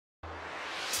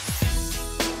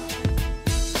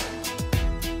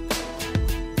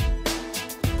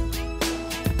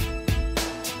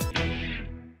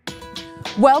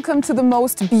Welcome to the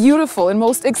most beautiful and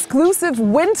most exclusive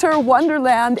winter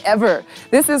wonderland ever.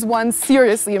 This is one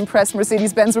seriously impressed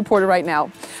Mercedes-Benz reporter right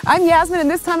now. I'm Yasmin, and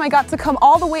this time I got to come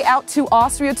all the way out to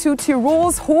Austria, to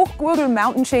Tirol's Hochgurgel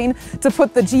mountain chain to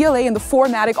put the GLA and the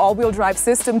 4MATIC all-wheel drive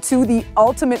system to the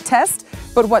ultimate test.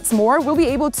 But what's more, we'll be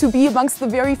able to be amongst the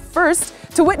very first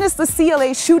to witness the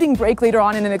CLA shooting break later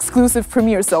on in an exclusive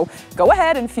premiere. So go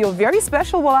ahead and feel very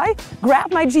special while I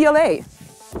grab my GLA.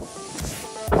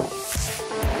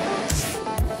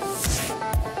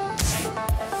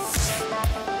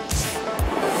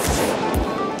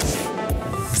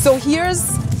 So here's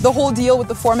the whole deal with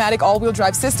the 4MATIC all-wheel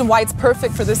drive system, why it's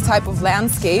perfect for this type of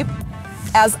landscape.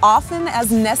 As often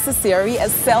as necessary,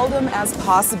 as seldom as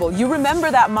possible. You remember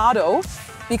that motto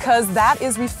because that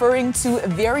is referring to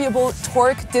variable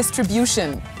torque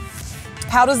distribution.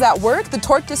 How does that work? The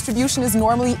torque distribution is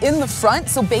normally in the front,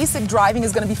 so basic driving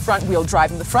is going to be front-wheel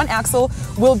driving. The front axle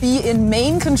will be in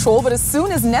main control, but as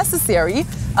soon as necessary,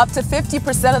 up to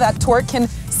 50% of that torque can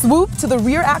swoop to the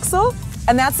rear axle.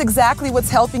 And that's exactly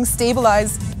what's helping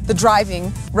stabilize the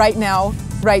driving right now,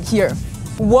 right here.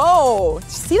 Whoa, did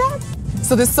you see that?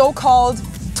 So the so-called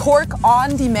torque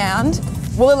on demand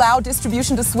will allow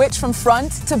distribution to switch from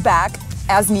front to back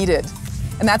as needed.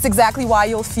 And that's exactly why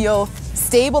you'll feel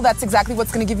stable. That's exactly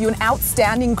what's going to give you an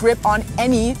outstanding grip on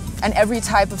any and every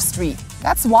type of street.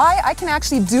 That's why I can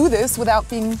actually do this without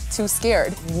being too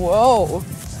scared. Whoa.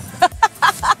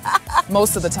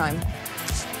 Most of the time.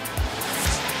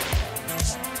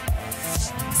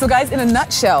 So guys, in a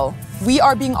nutshell, we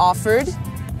are being offered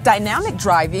dynamic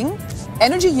driving,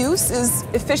 energy use is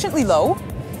efficiently low,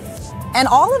 and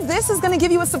all of this is going to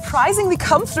give you a surprisingly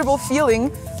comfortable feeling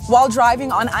while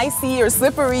driving on icy or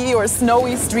slippery or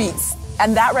snowy streets.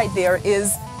 And that right there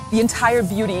is the entire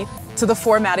beauty to the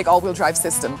 4MATIC all-wheel drive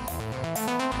system.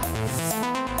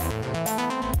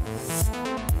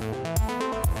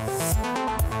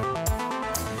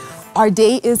 Our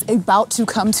day is about to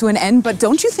come to an end, but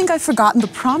don't you think I've forgotten the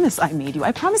promise I made you?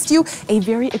 I promised you a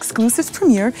very exclusive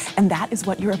premiere, and that is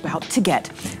what you're about to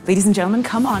get. Ladies and gentlemen,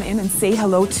 come on in and say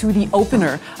hello to the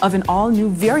opener of an all-new,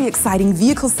 very exciting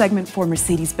vehicle segment for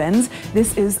Mercedes-Benz.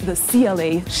 This is the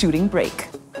CLA shooting break.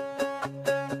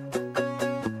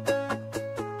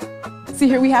 See,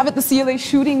 here we have it, the CLA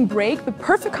shooting break, the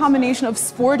perfect combination of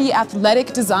sporty,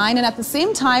 athletic design, and at the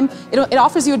same time, it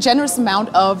offers you a generous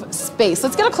amount of space.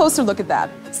 Let's get a closer look at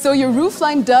that. So your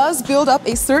roofline does build up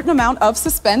a certain amount of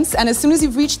suspense, and as soon as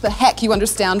you've reached the heck, you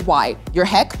understand why. Your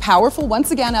heck, powerful, once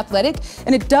again athletic,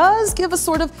 and it does give a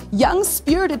sort of young,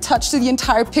 spirited touch to the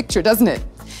entire picture, doesn't it?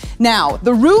 Now,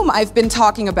 the room I've been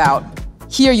talking about,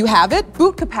 here you have it.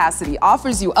 Boot capacity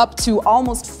offers you up to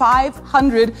almost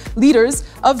 500 liters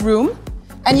of room.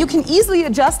 And you can easily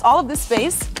adjust all of this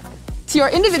space to your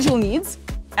individual needs,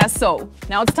 as so.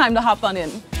 Now it's time to hop on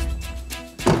in.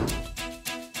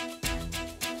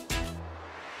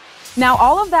 Now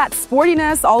all of that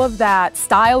sportiness, all of that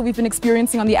style we've been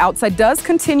experiencing on the outside does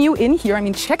continue in here. I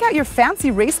mean, check out your fancy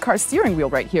race car steering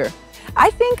wheel right here. I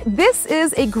think this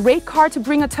is a great car to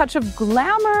bring a touch of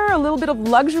glamour, a little bit of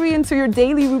luxury into your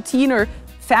daily routine or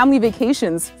family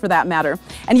vacations for that matter.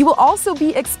 And you will also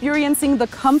be experiencing the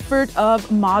comfort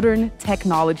of modern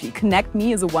technology. Connect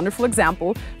Me is a wonderful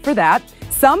example for that.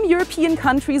 Some European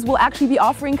countries will actually be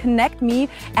offering Connect Me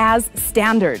as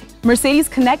standard. Mercedes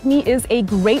Connect Me is a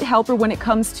great helper when it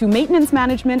comes to maintenance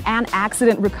management and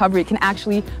accident recovery. It can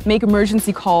actually make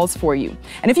emergency calls for you.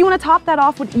 And if you want to top that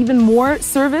off with even more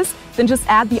service, then just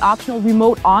add the optional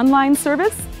remote online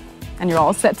service and you're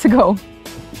all set to go.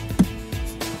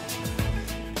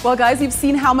 Well guys, you've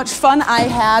seen how much fun I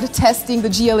had testing the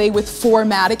GLA with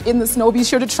 4MATIC in the snow. Be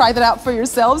sure to try that out for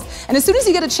yourselves. And as soon as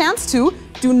you get a chance to,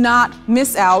 do not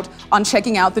miss out on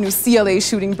checking out the new CLA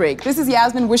shooting break. This is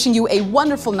Yasmin wishing you a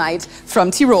wonderful night from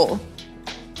Tirol.